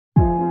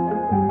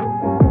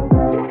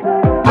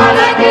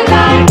Hey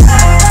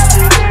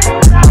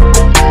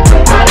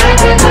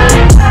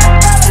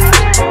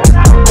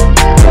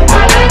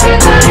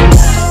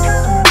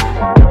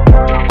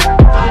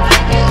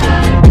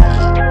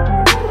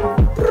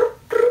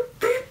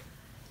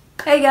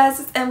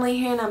guys, it's Emily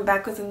here and I'm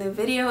back with a new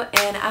video,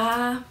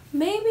 and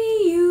maybe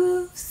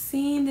you've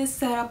seen this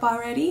setup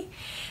already.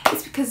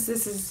 It's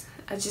because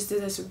I just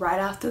did this right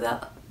after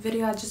that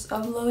video I just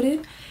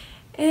uploaded,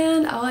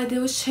 and all I did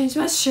was change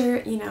my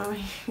shirt, you know,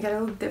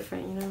 gotta look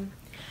different, you know.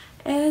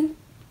 And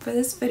for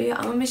this video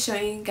I'm gonna be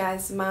showing you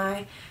guys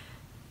my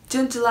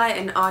June, July,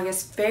 and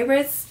August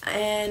favorites,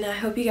 and I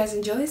hope you guys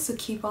enjoy, so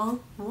keep on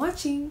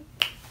watching.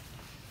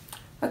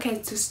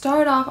 Okay, to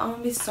start off, I'm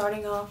gonna be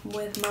starting off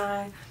with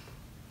my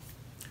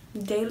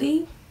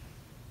daily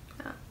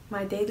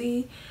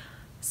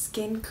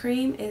skin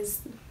cream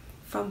is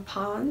from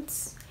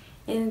Pond's,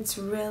 and it's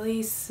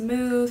really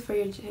smooth for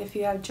if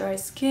you have dry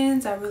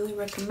skins. I really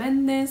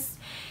recommend this,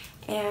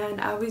 and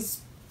I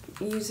always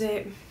use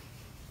it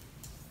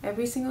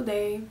every single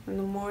day in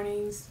the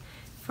mornings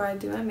before I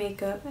do my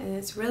makeup, and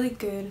it's really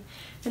good.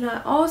 And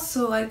I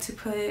also like to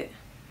put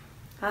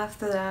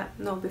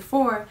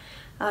before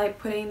I like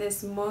putting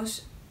this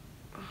hold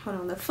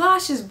on, the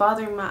flash is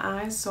bothering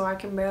my eyes, so I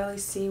can barely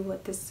see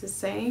what this is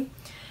saying.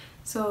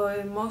 So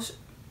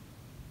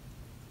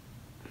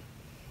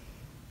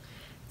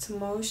it's a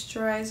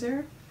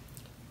moisturizer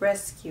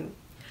rescue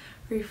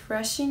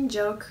refreshing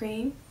gel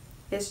cream.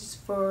 It's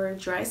just for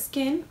dry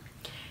skin,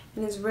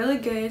 and it's really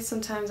good.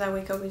 Sometimes I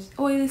wake up with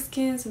oily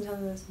skin,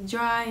 sometimes it's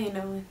dry, you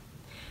know,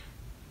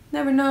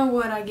 never know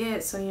what I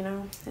get, so you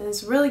know. And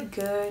it's really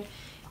good,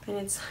 and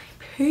it's like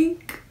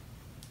pink.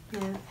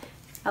 Yeah,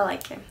 I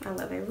like it. I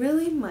love it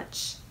really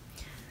much.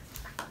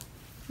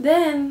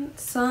 Then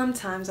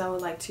sometimes I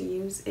would like to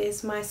use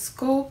is my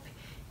Scope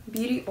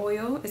Beauty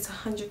Oil. It's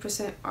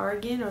 100%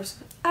 argan, or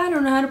I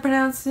don't know how to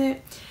pronounce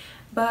it,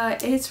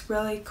 but it's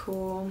really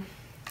cool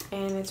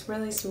and it's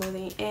really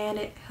smoothing, and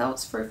it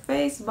helps for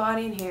face,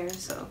 body, and hair.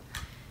 So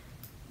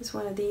it's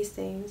one of these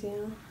things, you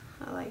know.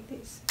 I like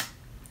these.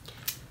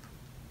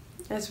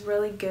 It's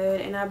really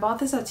good, and I bought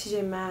this at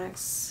TJ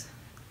Maxx.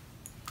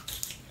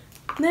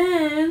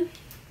 Then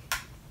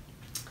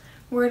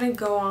we're gonna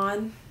go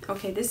on.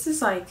 Okay, this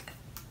is like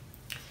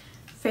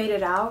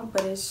faded out,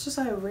 but it's just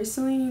I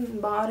recently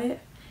bought it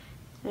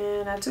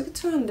and I took it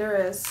to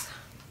Honduras.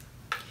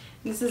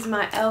 This is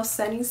my e.l.f.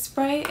 setting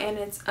spray, and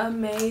it's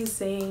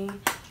amazing.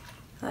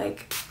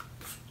 Like,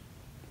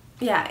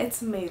 yeah,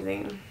 it's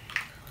amazing.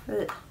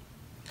 Ugh.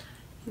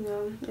 You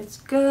know, it's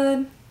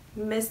good.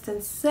 Mist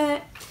and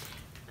set.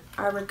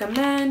 I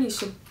recommend. You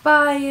should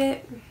buy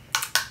it.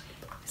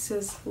 This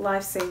is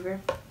lifesaver.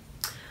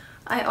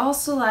 I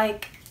also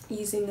like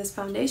using this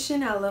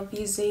foundation. I love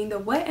using the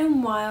Wet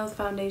n Wild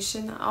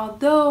foundation,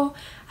 although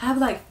I have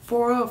like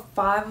 4 or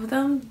 5 of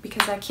them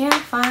because I can't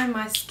find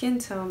my skin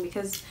tone.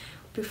 Because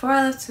before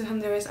I left to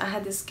Honduras, I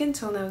had this skin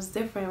tone that was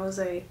different. It was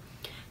a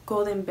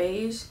golden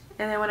beige,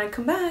 and then when I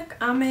come back,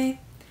 I'm a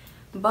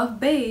buff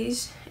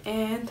beige,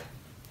 and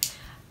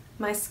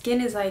my skin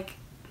is like,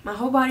 my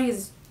whole body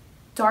is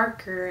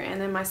darker,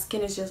 and then my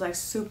skin is just like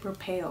super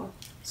pale.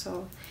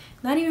 So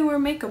not even wear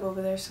makeup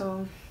over there,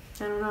 so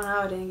I don't know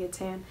how I didn't get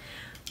tan.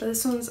 But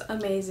this one's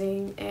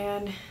amazing,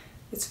 and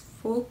it's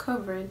full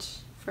coverage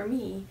for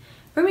me.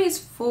 For me, it's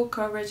full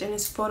coverage, and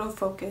it's photo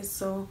focus,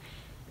 so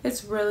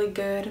it's really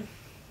good.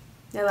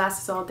 It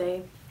lasts all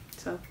day,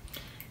 so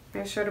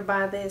make sure to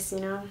buy this, you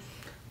know.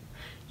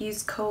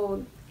 Use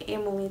code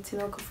Emily to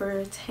go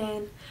for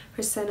 10%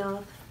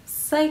 off.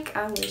 Psych,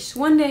 I wish.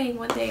 One day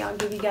I'll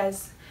give you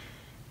guys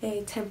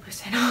a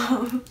 10%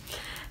 off.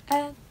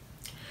 And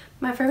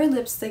my favorite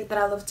lipstick that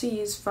I love to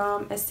use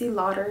from Estee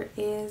Lauder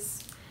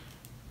is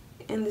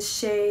in the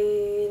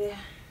shade,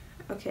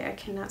 okay, I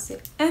cannot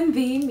say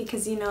Envy,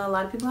 because you know a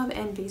lot of people have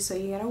envy, so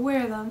you gotta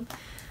wear them.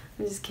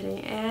 I'm just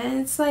kidding. And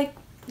it's like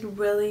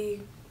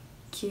really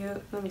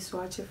cute. Let me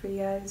swatch it for you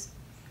guys.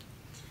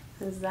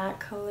 It's that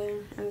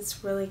color, and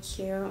it's really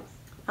cute.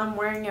 I'm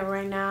wearing it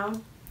right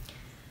now,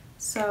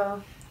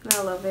 so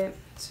I love it.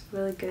 It's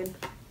really good.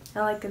 I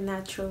like a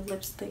natural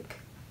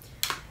lipstick.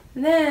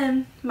 And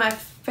then my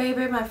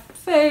favorite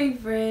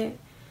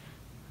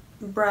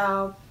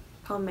brow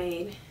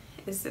pomade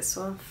is this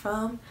one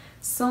from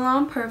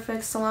Salon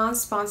Perfect. Salon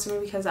sponsored me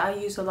because I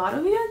use a lot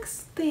of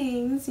Yuck's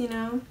things, you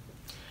know,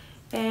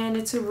 and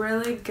it's a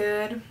really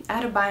good. I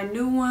had to buy a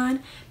new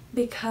one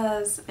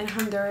because in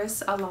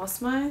Honduras I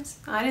lost mine.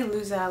 I didn't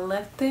lose it, I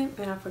left it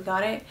and I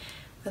forgot it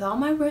with all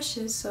my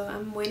brushes, so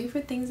I'm waiting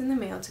for things in the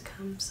mail to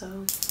come.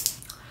 So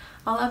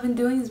all I've been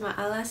doing is my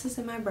eyelashes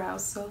and my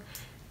brows. So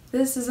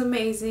this is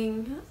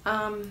amazing.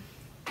 I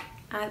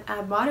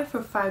bought it for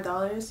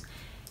 $5.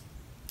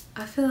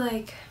 I feel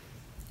like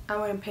I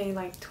wouldn't pay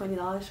like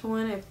 $20 for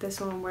one if this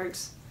one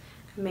works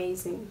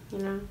amazing, you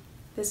know.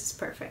 This is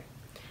perfect.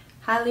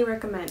 Highly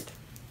recommend.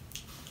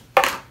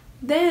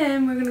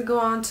 Then we're gonna go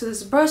on to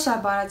this brush I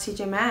bought at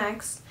TJ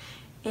Maxx,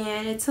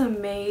 and it's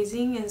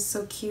amazing and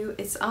so cute.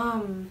 It's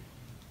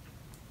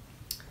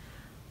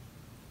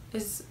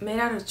is made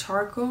out of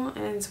charcoal,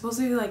 and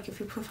supposedly like if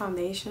you put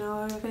foundation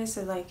all over your face,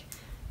 it like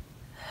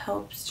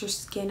helps your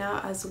skin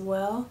out as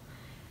well.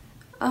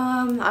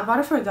 I bought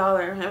it for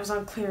 $1. It was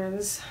on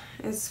clearance.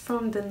 It's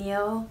from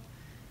Danielle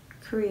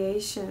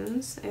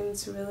Creations, and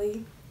it's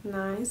really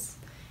nice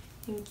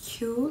and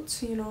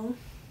cute, you know.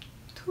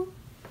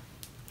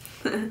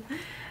 And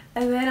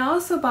then I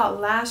also bought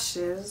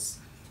lashes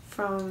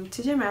from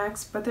TJ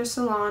Maxx, but they're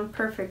salon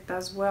perfect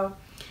as well.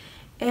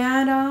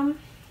 And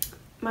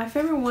my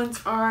favorite ones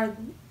are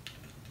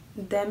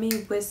Demi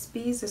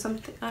Wispies or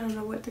something. I don't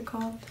know what they're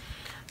called,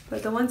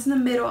 but the ones in the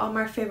middle are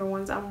my favorite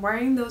ones. I'm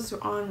wearing those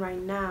on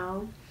right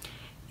now,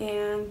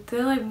 and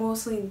they're like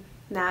mostly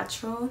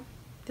natural.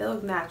 They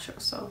look natural,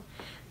 so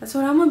that's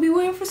what I'm gonna be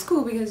wearing for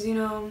school, because you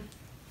know,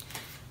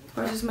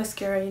 or just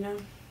mascara, you know.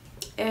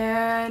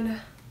 And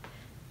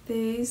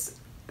these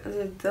are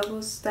the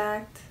double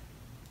stacked.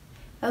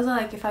 Those are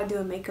like if I do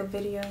a makeup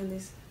video, and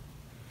these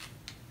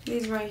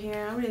right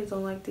here, I really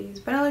don't like these,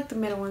 but I like the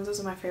middle ones. Those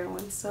are my favorite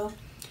ones. So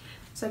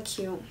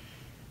cute.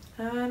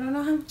 I don't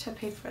know how much I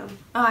paid for them.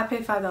 Oh, I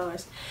paid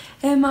 $5.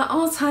 And my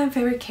all-time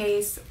favorite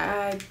case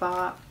I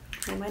bought,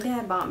 and my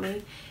dad bought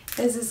me,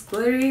 is this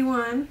glittery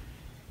one.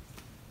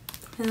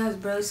 And that's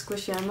really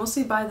squishy. I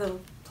mostly buy the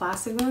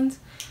plastic ones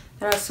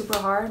that are super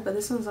hard, but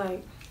this one's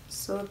like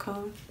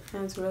silicone,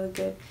 and it's really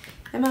good.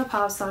 And my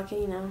pop socket,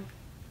 you know,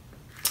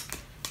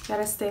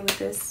 gotta stay with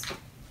this.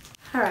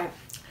 Alright,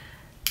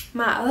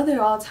 my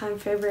other all-time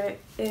favorite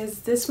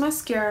is this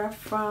mascara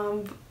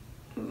from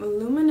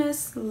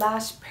Luminous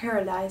Lash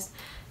Paradise.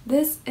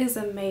 This is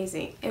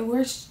amazing. It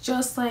works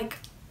just like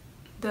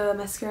the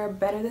mascara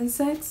Better Than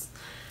Sex,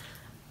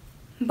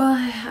 but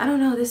I don't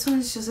know, this one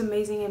is just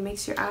amazing. It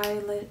makes your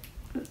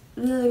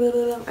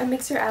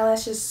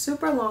eyelashes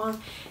super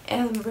long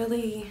and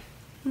really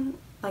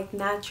like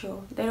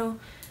natural. They don't,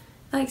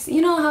 like,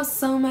 you know how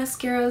some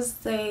mascaras,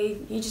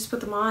 you just put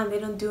them on, they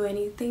don't do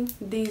anything?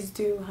 These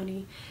do,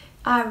 honey.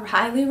 I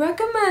highly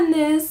recommend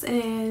this,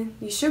 and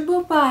you should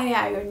go buy it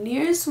at your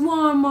nearest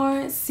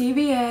Walmart,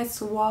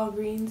 CVS,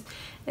 Walgreens.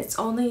 It's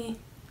only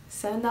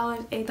 $7,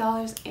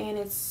 $8, and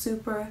it's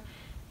super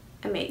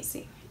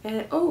amazing.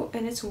 And oh,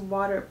 and it's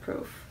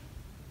waterproof.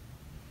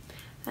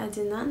 I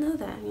did not know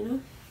that, you know.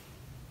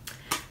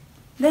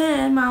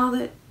 Then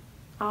I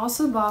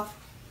also bought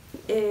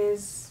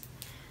is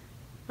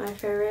my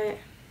favorite.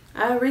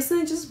 I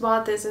recently just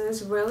bought this, and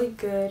it's really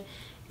good,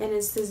 and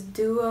it's this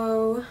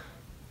duo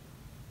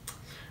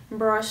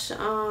brush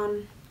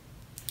on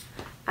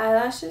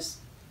eyelash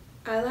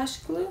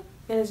glue,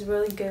 and it's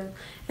really good.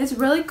 It's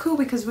really cool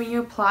because when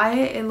you apply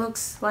it, it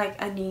looks like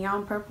a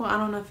neon purple. I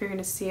don't know if you're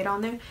gonna see it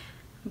on there,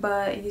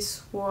 but you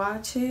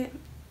swatch it,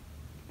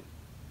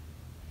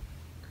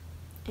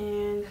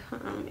 and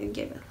let me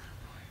give it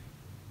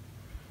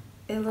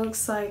a little more.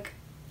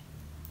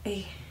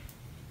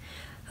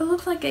 It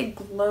looks like it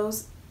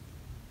glows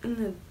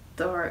in the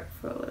dark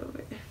for a little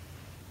bit.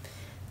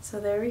 So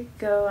there we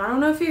go. I don't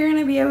know if you're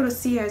gonna be able to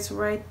see it. It's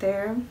right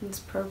there. It's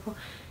purple.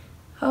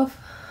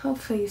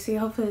 Hopefully you see.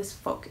 Hopefully it's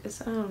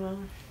focused. I don't know.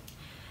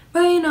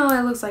 But you know,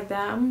 it looks like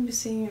that. I'm gonna be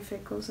seeing if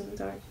it goes in the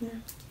dark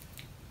now.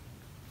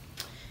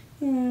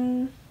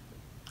 Yeah,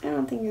 I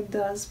don't think it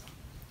does.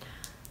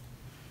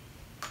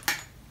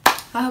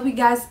 I hope you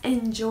guys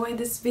enjoyed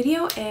this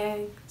video,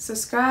 and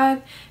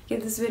subscribe.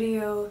 Give this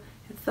video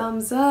a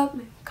thumbs up.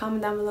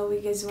 Comment down below what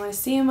you guys want to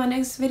see in my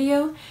next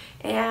video.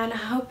 And I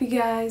hope you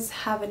guys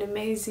have an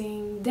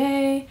amazing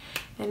day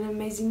and an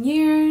amazing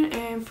year.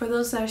 And for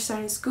those that are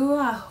starting school,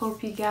 I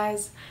hope you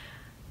guys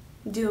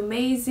do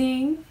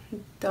amazing.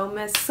 Don't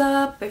mess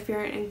up. If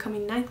you're an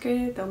incoming 9th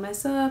grader, don't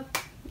mess up.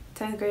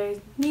 10th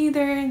grade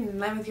neither.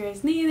 11th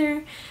grade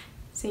neither.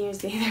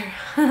 Seniors neither.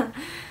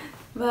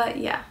 But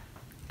yeah,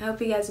 I hope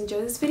you guys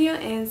enjoyed this video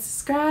and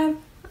subscribe.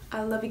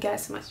 I love you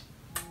guys so much.